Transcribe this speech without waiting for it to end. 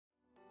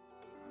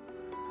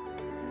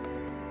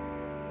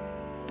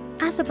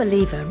As a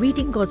believer,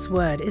 reading God's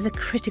Word is a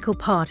critical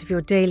part of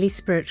your daily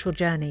spiritual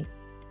journey.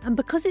 And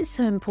because it's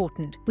so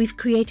important, we've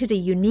created a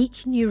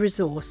unique new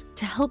resource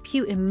to help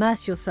you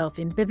immerse yourself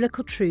in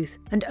biblical truth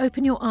and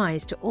open your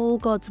eyes to all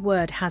God's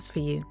Word has for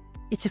you.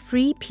 It's a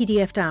free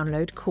PDF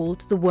download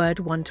called The Word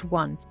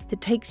 1-to-1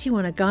 that takes you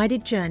on a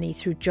guided journey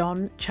through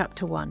John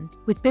chapter 1.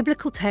 With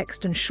biblical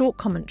text and short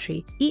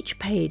commentary, each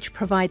page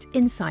provides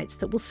insights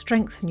that will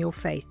strengthen your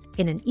faith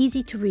in an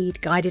easy-to-read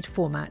guided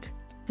format.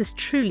 There's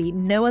truly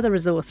no other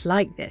resource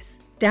like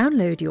this.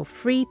 Download your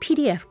free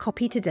PDF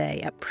copy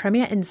today at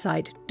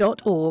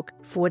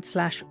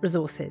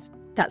premierinsight.org/resources.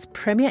 That's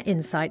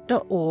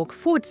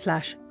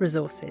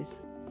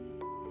premierinsight.org/resources.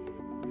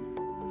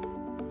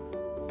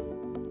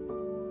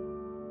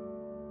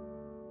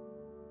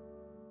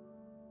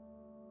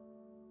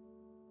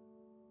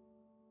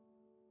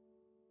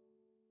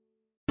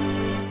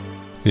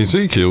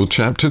 Ezekiel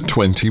chapter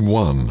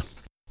 21.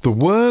 The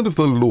word of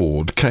the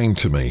Lord came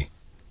to me.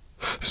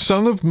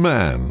 Son of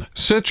man,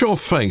 set your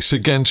face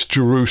against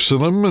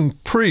Jerusalem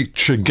and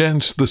preach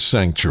against the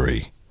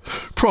sanctuary.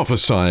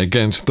 Prophesy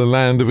against the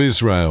land of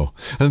Israel,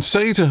 and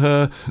say to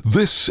her,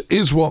 This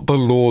is what the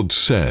Lord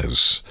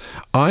says.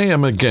 I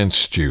am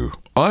against you.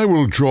 I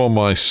will draw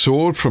my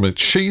sword from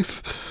its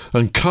sheath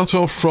and cut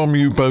off from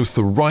you both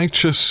the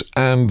righteous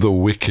and the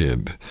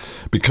wicked.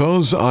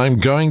 Because I'm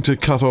going to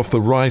cut off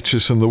the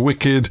righteous and the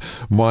wicked,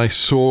 my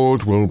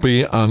sword will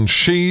be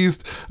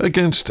unsheathed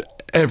against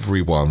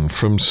everyone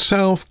from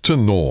south to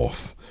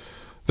north.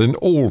 Then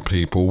all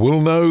people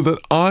will know that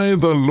I,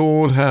 the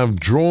Lord, have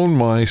drawn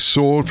my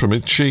sword from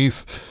its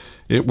sheath.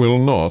 It will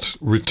not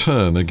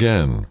return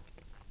again.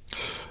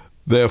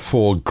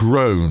 Therefore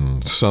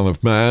groan, Son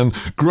of man,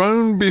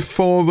 groan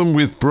before them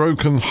with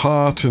broken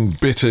heart and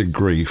bitter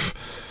grief.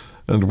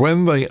 And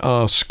when they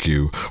ask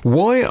you,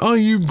 Why are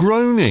you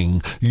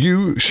groaning?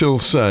 You shall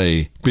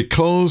say,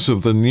 Because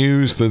of the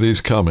news that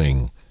is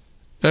coming.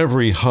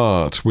 Every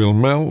heart will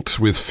melt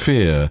with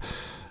fear,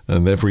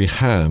 and every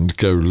hand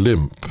go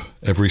limp.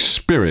 Every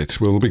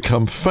spirit will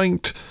become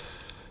faint,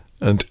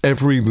 and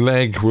every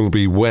leg will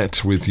be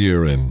wet with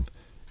urine.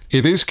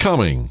 It is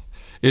coming.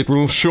 It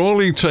will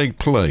surely take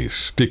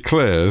place,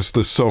 declares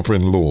the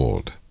sovereign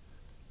Lord.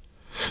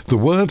 The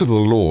word of the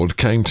Lord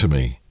came to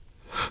me.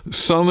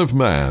 Son of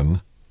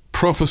man,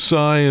 prophesy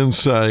and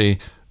say,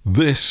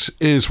 This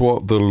is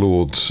what the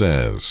Lord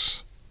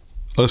says.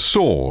 A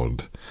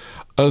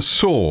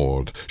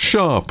sword,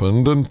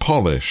 sharpened and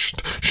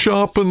polished,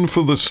 sharpened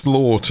for the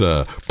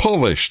slaughter,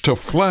 polished to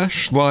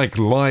flash like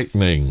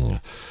lightning.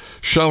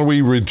 Shall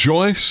we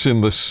rejoice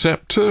in the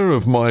scepter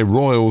of my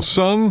royal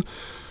son?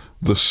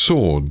 The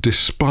sword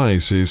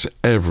despises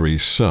every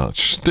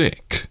such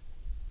stick.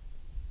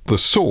 The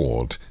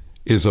sword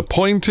is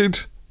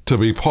appointed to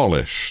be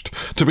polished,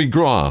 to be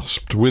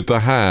grasped with the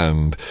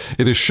hand.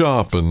 It is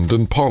sharpened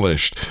and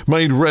polished,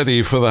 made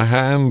ready for the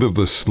hand of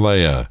the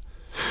slayer.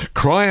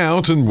 Cry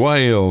out and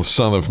wail,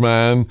 Son of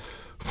man,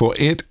 for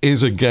it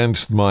is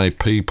against my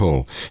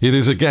people. It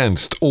is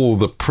against all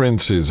the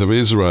princes of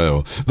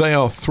Israel. They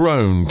are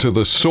thrown to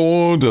the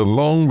sword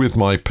along with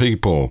my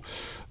people.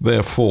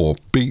 Therefore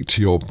beat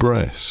your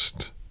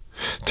breast.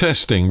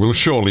 Testing will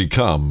surely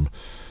come.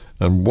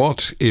 And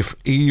what if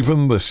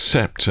even the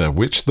scepter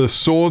which the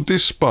sword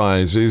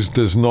despises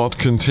does not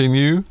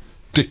continue?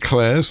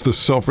 Declares the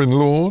sovereign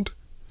Lord.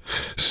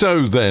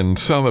 So then,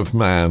 Son of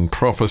man,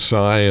 prophesy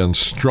and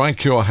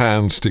strike your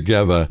hands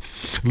together.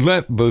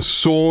 Let the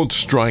sword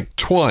strike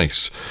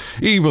twice,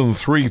 even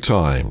 3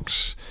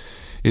 times.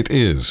 It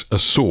is a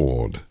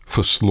sword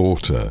for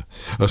slaughter,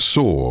 a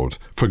sword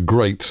for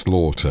great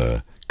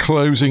slaughter,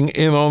 closing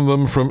in on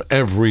them from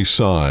every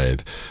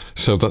side,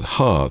 so that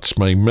hearts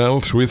may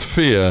melt with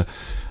fear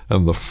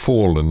and the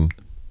fallen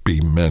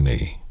be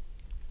many.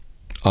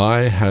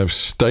 I have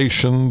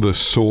stationed the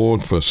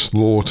sword for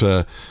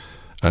slaughter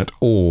at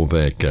all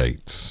their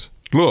gates.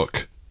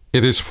 Look,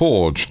 it is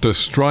forged to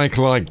strike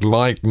like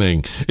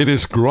lightning. It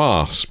is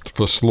grasped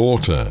for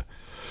slaughter.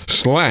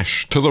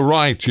 Slash to the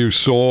right, you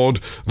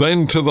sword,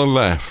 then to the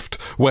left,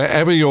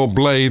 wherever your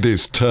blade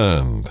is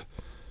turned.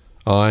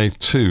 I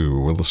too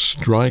will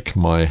strike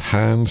my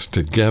hands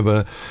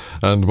together,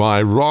 and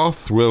my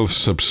wrath will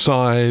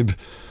subside.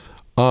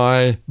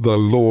 I, the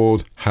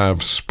Lord,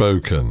 have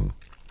spoken.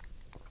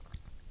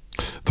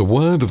 The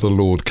word of the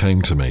Lord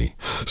came to me.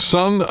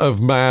 Son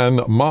of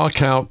man,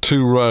 mark out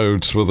 2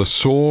 roads for the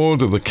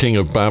sword of the king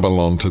of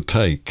Babylon to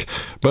take,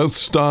 both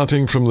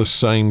starting from the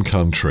same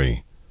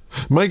country.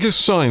 Make a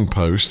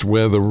signpost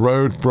where the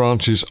road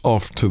branches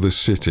off to the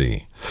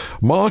city.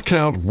 Mark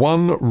out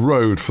 1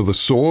 road for the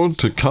sword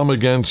to come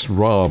against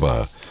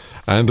Rabbah,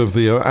 and of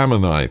the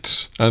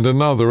Ammonites, and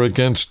another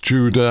against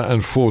Judah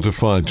and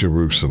fortify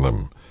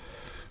Jerusalem.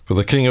 For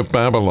the king of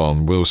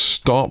Babylon will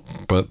stop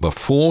at the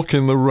fork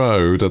in the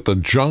road, at the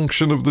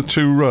junction of the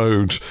 2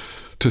 roads,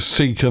 to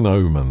seek an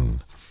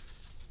omen.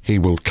 He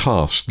will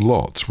cast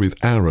lots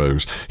with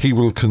arrows. He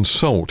will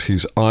consult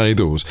his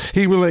idols.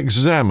 He will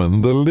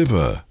examine the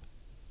liver.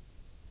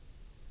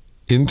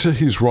 into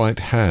his right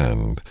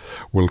hand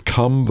will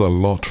come the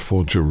lot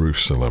for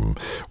Jerusalem,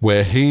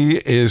 where he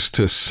is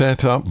to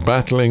set up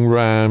battling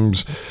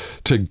rams,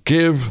 to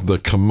give the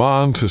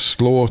command to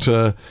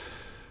slaughter,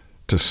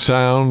 to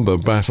sound the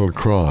battle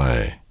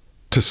cry,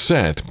 to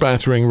set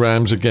battering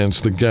rams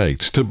against the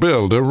gates, to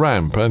build a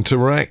ramp and to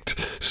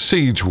erect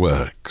siege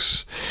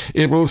works.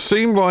 It will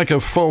seem like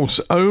a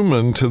false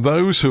omen to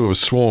those who have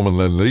sworn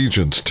an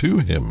allegiance to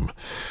him,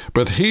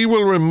 but he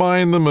will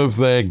remind them of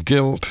their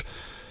guilt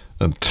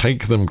and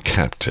take them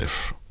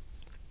captive.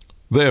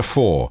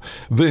 Therefore,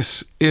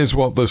 this is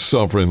what the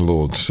Sovereign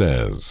Lord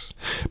says.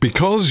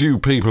 Because you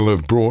people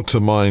have brought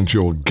to mind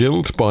your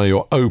guilt by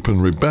your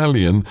open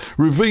rebellion,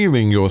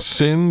 revealing your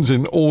sins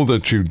in all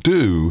that you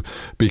do,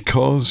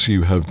 because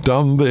you have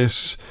done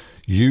this,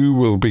 you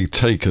will be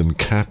taken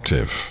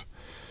captive.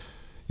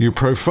 You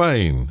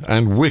profane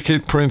and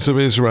wicked Prince of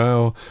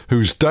Israel,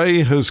 whose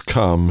day has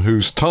come,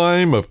 whose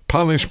time of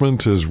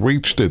punishment has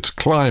reached its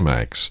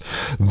climax.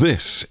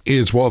 This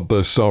is what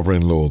the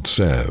Sovereign Lord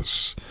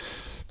says.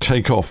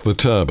 Take off the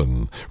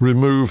turban,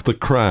 remove the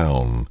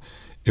crown.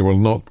 It will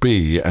not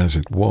be as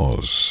it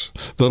was.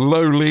 The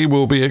lowly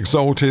will be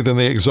exalted, and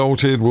the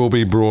exalted will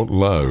be brought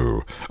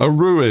low. A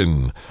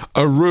ruin,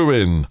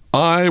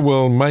 I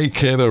will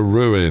make it a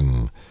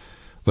ruin.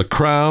 The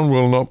crown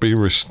will not be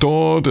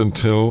restored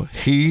until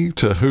he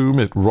to whom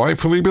it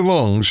rightfully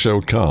belongs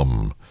shall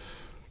come.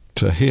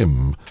 To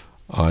him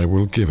I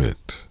will give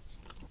it.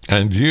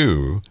 And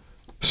you,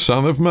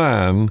 Son of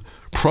Man,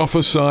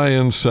 prophesy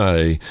and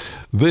say,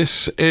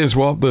 this is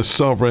what the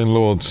Sovereign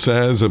Lord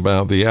says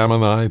about the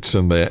Ammonites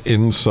and their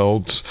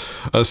insults.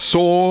 A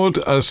sword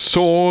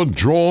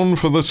drawn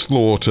for the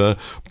slaughter,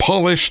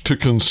 polished to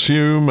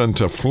consume and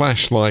to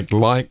flash like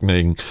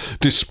lightning,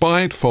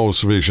 despite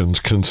false visions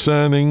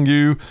concerning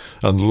you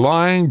and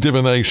lying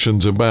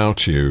divinations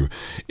about you,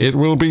 it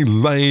will be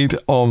laid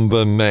on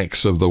the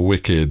necks of the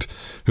wicked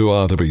who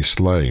are to be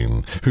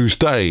slain, whose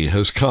day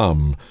has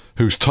come,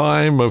 whose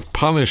time of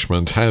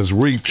punishment has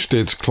reached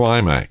its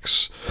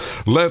climax.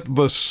 Let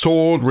the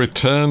sword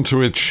return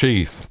to its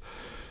sheath.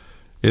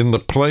 In the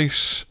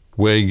place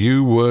where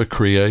you were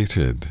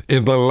created,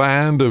 in the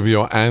land of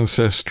your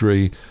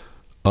ancestry,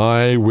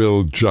 I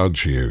will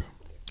judge you.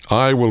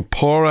 I will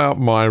pour out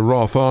my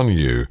wrath on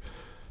you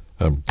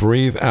and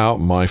breathe out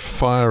my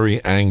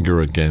fiery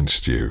anger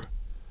against you.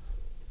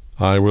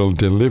 I will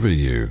deliver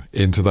you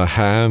into the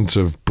hands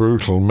of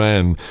brutal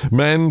men,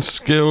 men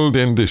skilled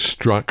in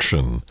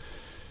destruction.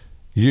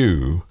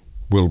 You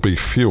will be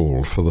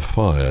fuel for the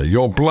fire.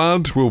 Your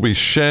blood will be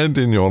shed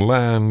in your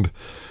land,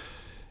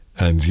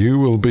 and you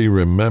will be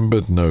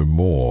remembered no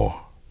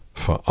more,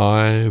 for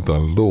I, the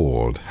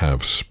Lord,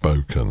 have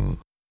spoken.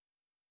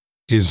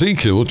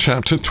 Ezekiel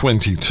chapter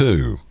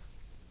 22.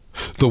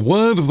 The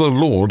word of the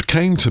Lord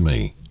came to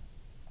me.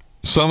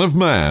 Son of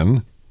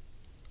man,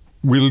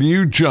 will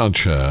you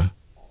judge her?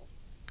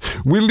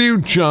 Will you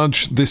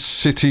judge this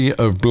city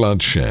of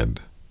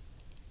bloodshed?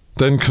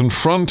 Then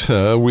confront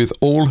her with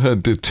all her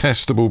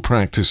detestable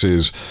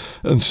practices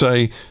and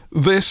say,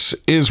 this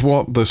is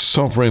what the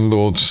Sovereign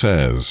Lord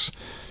says.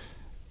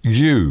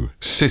 You,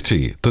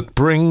 city that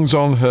brings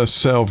on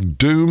herself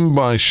doom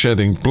by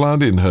shedding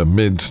blood in her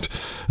midst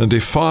and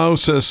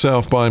defiles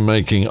herself by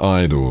making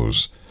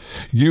idols.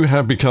 You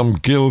have become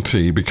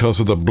guilty because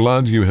of the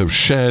blood you have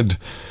shed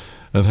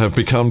and have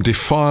become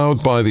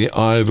defiled by the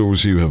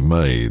idols you have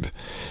made.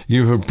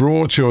 You have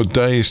brought your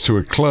days to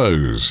a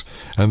close,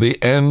 and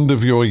the end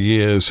of your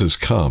years has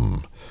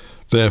come.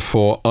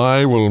 Therefore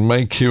I will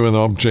make you an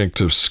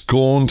object of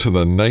scorn to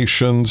the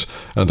nations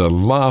and a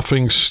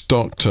laughing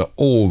stock to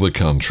all the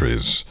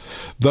countries.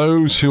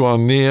 Those who are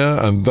near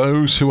and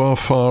those who are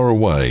far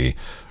away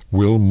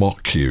will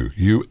mock you,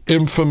 you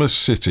infamous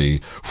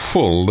city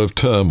full of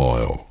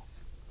turmoil.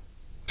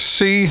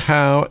 See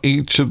how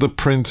each of the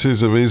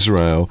princes of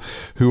Israel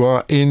who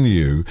are in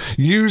you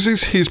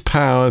uses his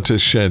power to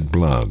shed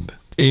blood.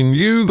 In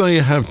you they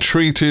have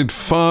treated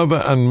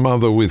father and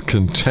mother with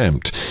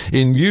contempt.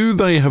 In you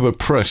they have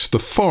oppressed the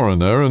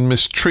foreigner and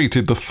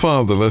mistreated the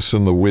fatherless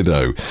and the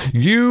widow.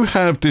 You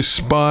have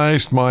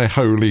despised my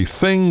holy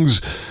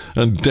things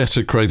and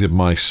desecrated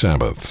my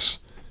Sabbaths.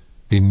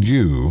 In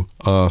you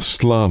are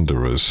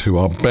slanderers who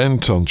are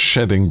bent on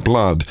shedding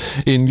blood.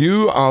 In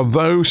you are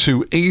those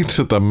who eat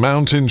at the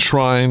mountain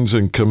shrines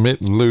and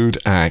commit lewd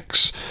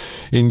acts.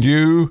 In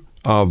you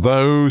are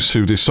those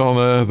who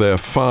dishonor their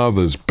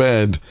father's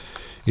bed.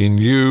 In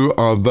you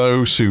are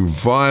those who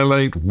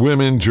violate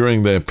women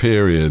during their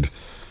period,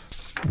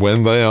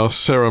 when they are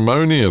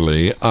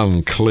ceremonially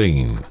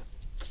unclean.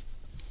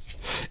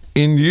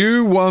 In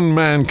you one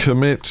man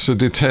commits a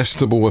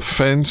detestable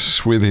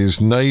offence with his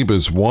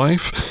neighbour's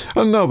wife,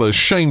 another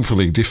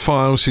shamefully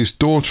defiles his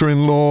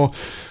daughter-in-law,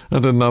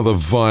 and another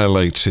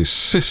violates his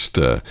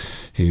sister,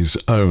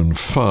 his own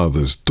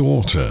father's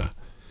daughter.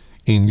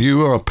 In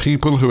you are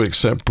people who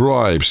accept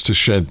bribes to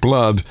shed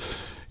blood.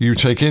 You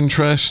take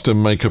interest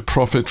and make a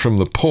profit from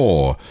the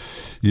poor.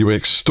 You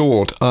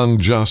extort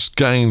unjust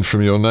gain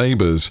from your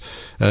neighbours,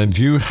 and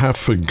you have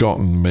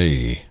forgotten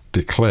me.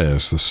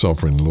 declares the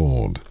sovereign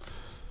Lord.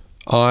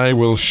 I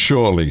will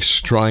surely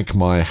strike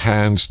my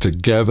hands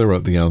together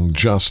at the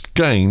unjust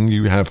gain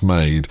you have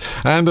made,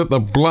 and at the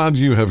blood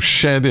you have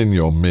shed in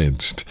your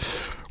midst.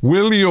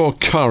 Will your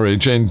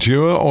courage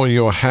endure, or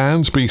your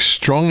hands be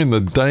strong in the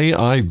day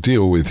I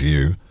deal with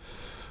you?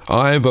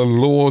 I, the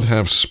Lord,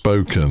 have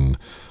spoken,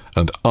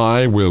 and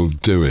I will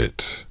do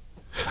it.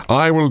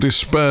 I will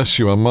disperse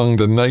you among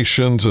the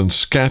nations and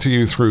scatter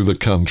you through the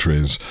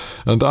countries,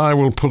 and I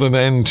will put an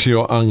end to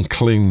your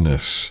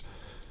uncleanness.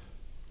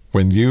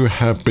 When you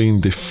have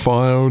been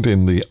defiled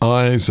in the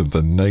eyes of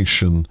the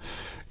nation,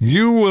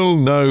 you will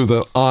know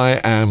that I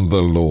am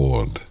the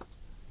Lord.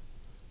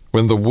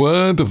 When the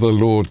word of the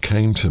Lord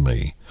came to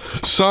me,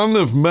 Son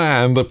of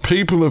man, the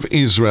people of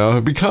Israel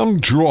have become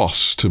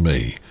dross to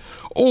me.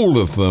 All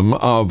of them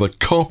are the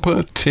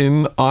copper,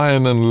 tin,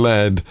 iron, and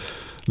lead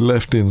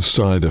left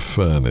inside a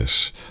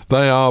furnace.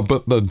 They are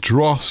but the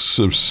dross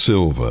of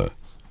silver.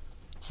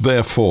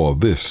 Therefore,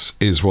 this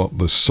is what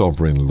the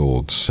sovereign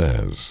Lord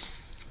says.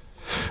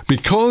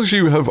 Because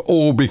you have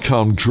all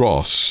become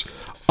dross,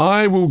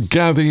 I will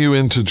gather you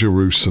into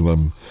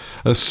Jerusalem.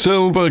 As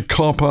silver,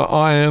 copper,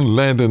 iron,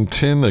 lead, and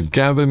tin are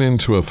gathered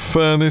into a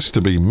furnace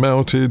to be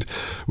melted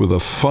with a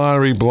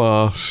fiery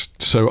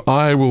blast, so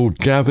I will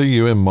gather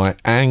you in my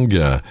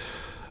anger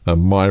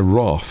and my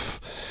wrath,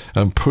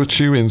 and put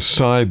you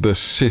inside the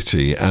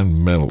city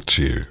and melt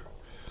you.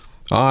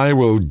 I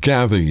will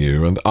gather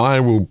you, and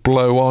I will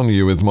blow on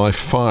you with my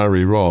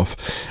fiery wrath,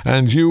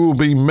 and you will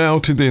be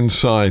melted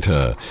inside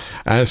her.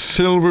 As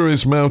silver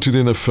is melted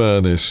in a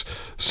furnace,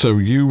 so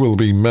you will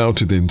be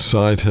melted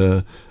inside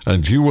her,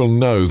 and you will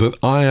know that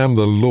I am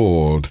the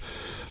Lord,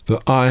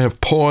 that I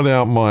have poured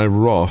out my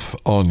wrath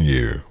on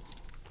you.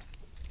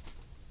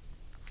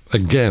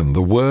 Again,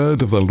 the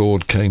word of the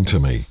Lord came to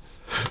me.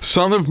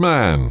 Son of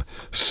man,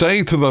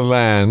 say to the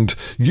land,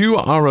 you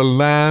are a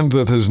land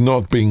that has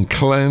not been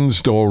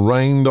cleansed or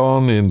rained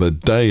on in the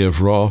day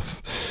of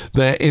wrath.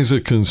 There is a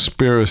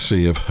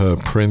conspiracy of her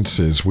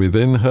princes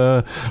within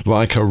her,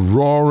 like a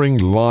roaring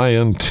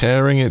lion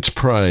tearing its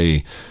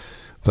prey.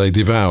 They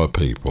devour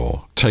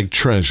people, take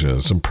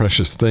treasures and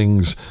precious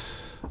things,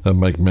 and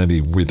make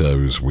many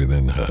widows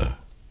within her.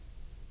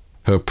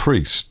 Her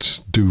priests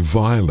do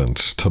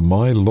violence to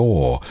my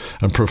law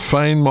and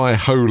profane my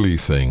holy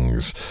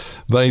things.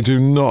 They do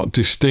not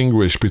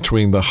distinguish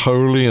between the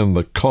holy and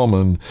the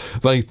common.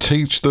 They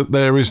teach that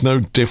there is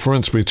no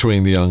difference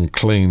between the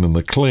unclean and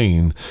the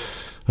clean,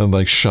 and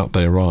they shut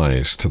their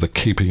eyes to the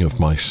keeping of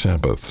my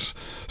Sabbaths,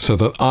 so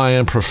that I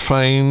am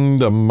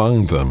profaned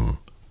among them.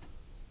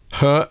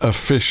 Her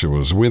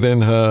officials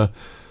within her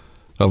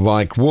are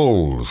like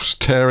wolves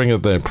tearing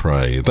at their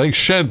prey. They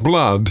shed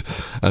blood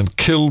and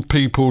kill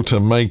people to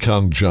make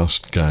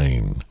unjust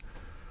gain.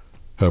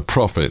 Her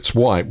prophets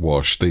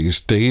whitewash these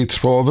deeds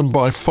for them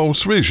by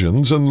false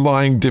visions and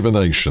lying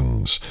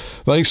divinations.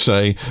 They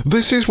say,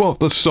 this is what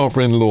the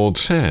sovereign Lord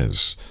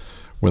says,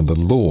 when the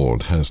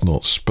Lord has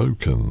not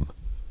spoken.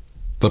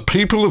 The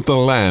people of the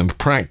land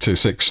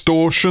practice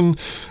extortion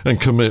and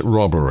commit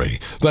robbery.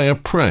 They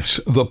oppress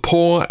the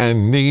poor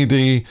and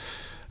needy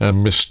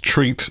and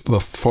mistreat the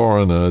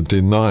foreigner,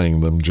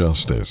 denying them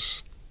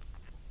justice.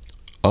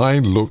 I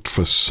looked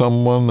for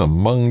someone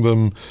among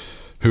them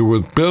who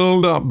would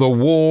build up the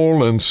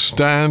wall and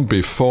stand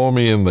before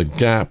me in the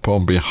gap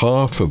on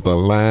behalf of the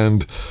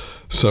land,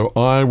 so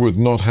I would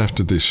not have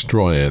to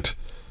destroy it,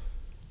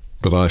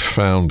 but I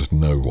found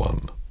no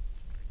one.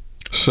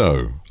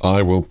 So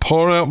I will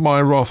pour out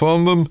my wrath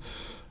on them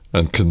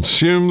and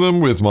consume them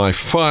with my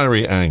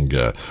fiery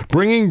anger,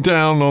 bringing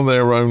down on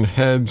their own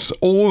heads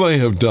all they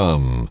have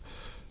done,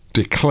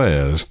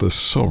 declares the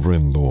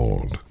sovereign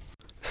Lord.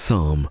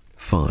 Psalm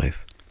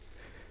 5.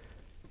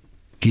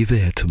 Give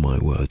ear to my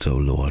words, O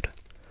Lord.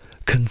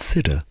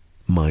 Consider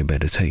my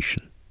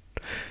meditation.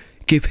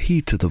 Give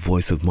heed to the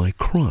voice of my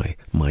cry,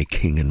 my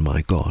King and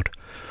my God.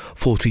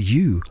 For to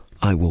you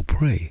I will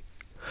pray.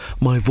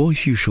 My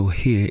voice you shall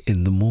hear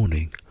in the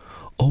morning.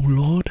 O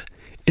Lord,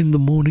 in the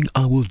morning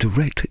I will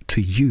direct it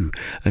to you,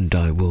 and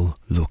I will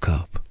look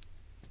up.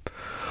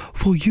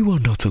 For you are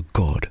not a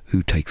God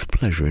who takes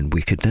pleasure in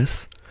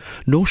wickedness,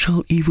 nor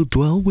shall evil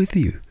dwell with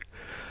you.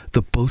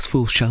 The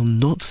boastful shall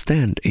not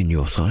stand in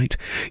your sight.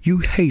 You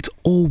hate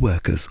all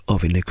workers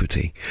of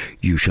iniquity.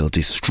 You shall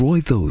destroy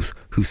those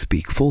who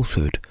speak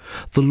falsehood.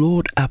 The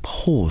Lord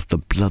abhors the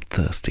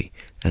bloodthirsty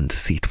and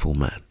deceitful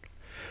man.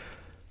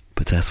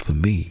 But as for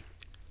me,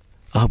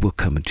 I will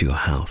come into your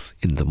house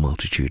in the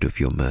multitude of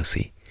your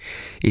mercy.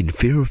 In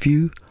fear of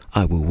you,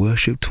 I will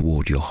worship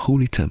toward your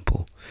holy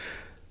temple.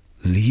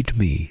 Lead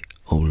me,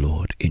 O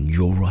Lord, in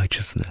your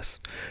righteousness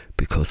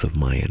because of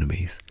my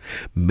enemies.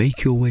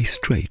 Make your way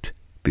straight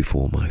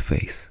before my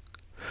face.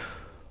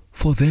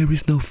 For there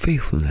is no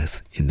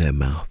faithfulness in their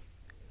mouth.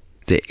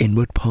 Their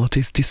inward part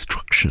is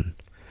destruction.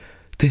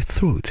 Their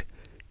throat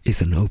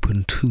is an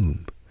open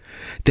tomb.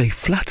 They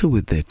flatter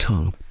with their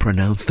tongue.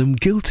 Pronounce them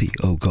guilty,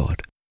 O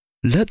God.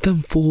 Let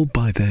them fall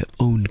by their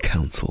own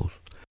counsels.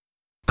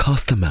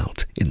 Cast them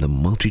out in the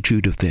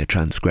multitude of their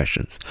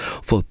transgressions,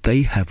 for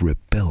they have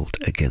rebelled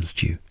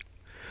against you.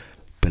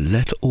 But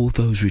let all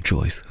those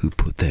rejoice who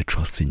put their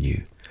trust in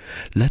you.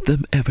 Let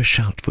them ever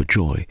shout for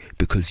joy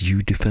because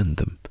you defend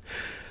them.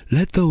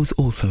 Let those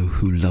also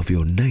who love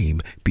your name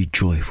be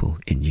joyful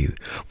in you,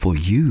 for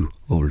you,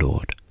 O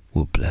Lord,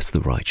 will bless the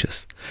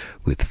righteous.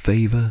 With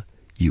favour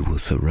you will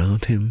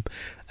surround him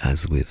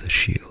as with a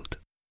shield.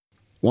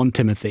 1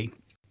 Timothy.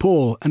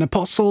 Paul, an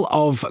apostle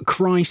of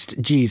Christ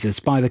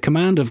Jesus, by the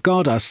command of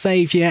God our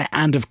Saviour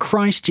and of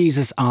Christ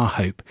Jesus our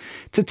hope.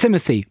 To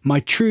Timothy, my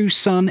true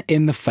son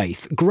in the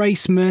faith,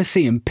 grace,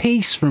 mercy and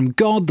peace from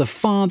God the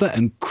Father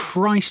and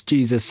Christ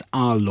Jesus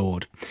our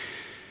Lord.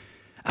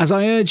 As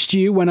I urged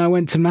you when I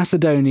went to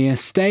Macedonia,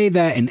 stay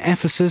there in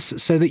Ephesus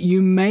so that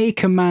you may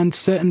command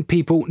certain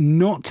people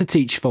not to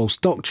teach false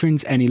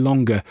doctrines any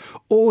longer,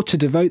 or to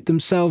devote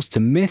themselves to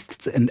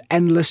myths and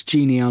endless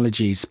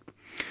genealogies.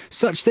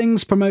 Such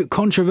things promote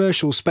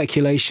controversial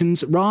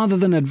speculations rather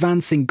than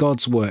advancing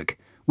God's work,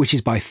 which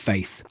is by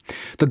faith.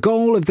 The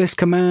goal of this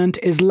command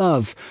is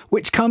love,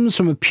 which comes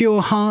from a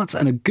pure heart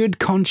and a good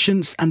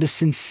conscience and a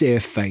sincere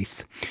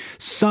faith.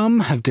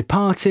 Some have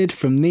departed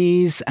from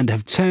these and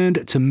have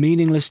turned to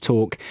meaningless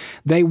talk.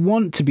 They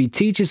want to be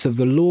teachers of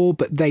the law,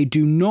 but they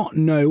do not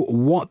know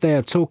what they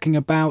are talking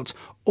about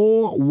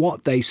or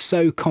what they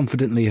so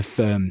confidently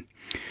affirm.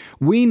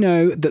 We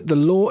know that the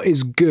law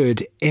is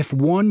good if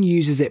one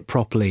uses it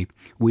properly.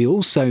 We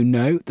also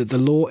know that the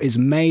law is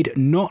made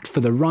not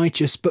for the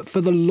righteous, but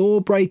for the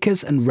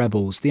lawbreakers and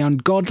rebels, the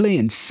ungodly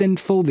and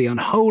sinful, the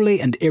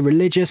unholy and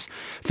irreligious,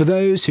 for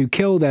those who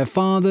kill their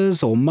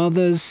fathers or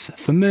mothers,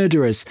 for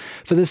murderers,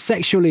 for the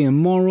sexually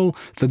immoral,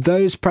 for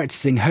those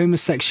practicing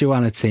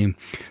homosexuality,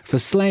 for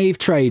slave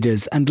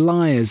traders and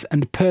liars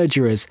and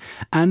perjurers,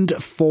 and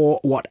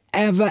for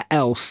whatever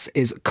else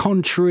is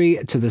contrary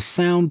to the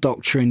sound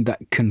doctrine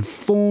that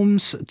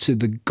conforms to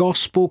the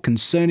gospel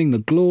concerning the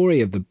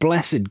glory of the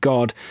blessed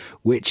God,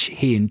 which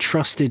he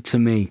entrusted to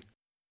me.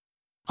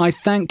 I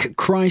thank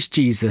Christ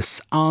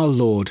Jesus, our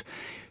Lord,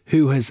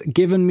 who has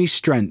given me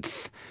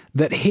strength,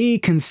 that he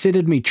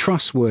considered me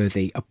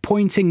trustworthy,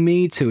 appointing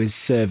me to his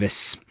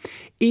service.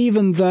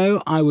 Even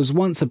though I was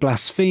once a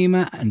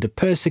blasphemer and a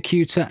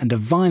persecutor and a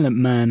violent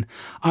man,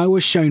 I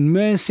was shown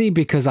mercy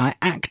because I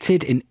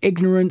acted in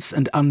ignorance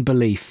and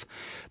unbelief.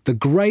 The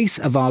grace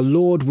of our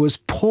Lord was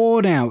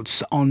poured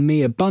out on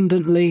me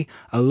abundantly,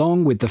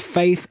 along with the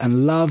faith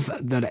and love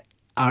that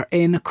are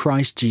in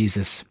Christ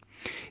Jesus.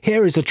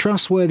 Here is a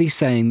trustworthy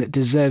saying that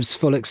deserves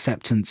full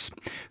acceptance.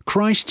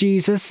 Christ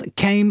Jesus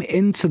came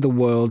into the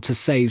world to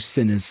save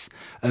sinners,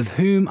 of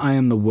whom I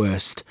am the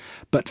worst.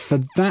 But for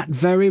that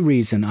very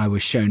reason I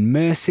was shown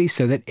mercy,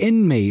 so that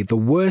in me, the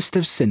worst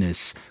of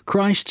sinners,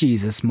 Christ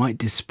Jesus might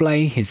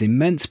display his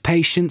immense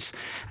patience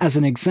as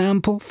an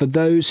example for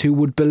those who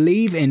would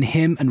believe in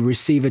him and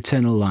receive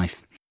eternal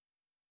life.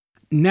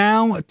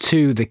 Now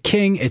to the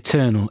King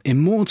eternal,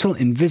 immortal,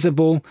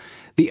 invisible,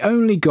 the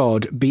only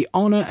God, be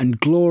honour and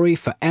glory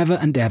for ever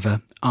and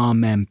ever.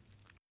 Amen.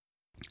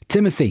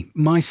 Timothy,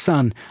 my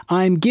son,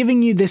 I am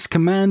giving you this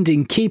command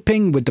in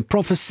keeping with the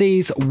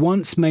prophecies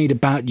once made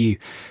about you,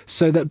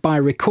 so that by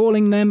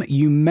recalling them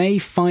you may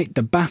fight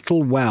the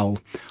battle well,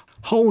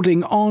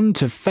 holding on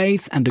to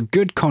faith and a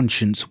good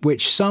conscience,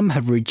 which some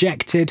have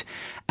rejected,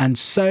 and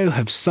so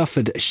have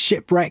suffered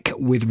shipwreck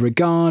with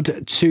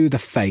regard to the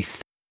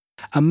faith.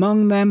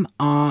 Among them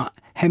are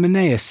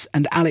Hymenaeus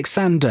and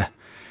Alexander,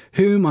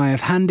 whom I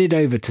have handed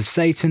over to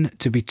Satan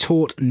to be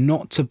taught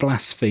not to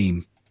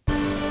blaspheme.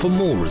 For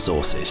more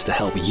resources to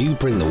help you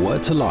bring the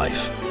word to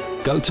life,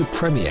 go to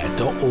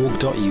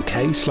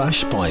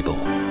premier.org.uk/Bible.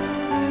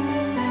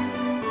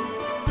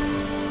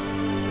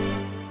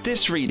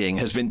 This reading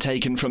has been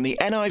taken from the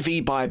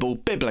NIV Bible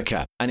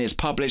Biblica and is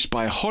published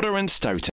by Hodder and Stoughton.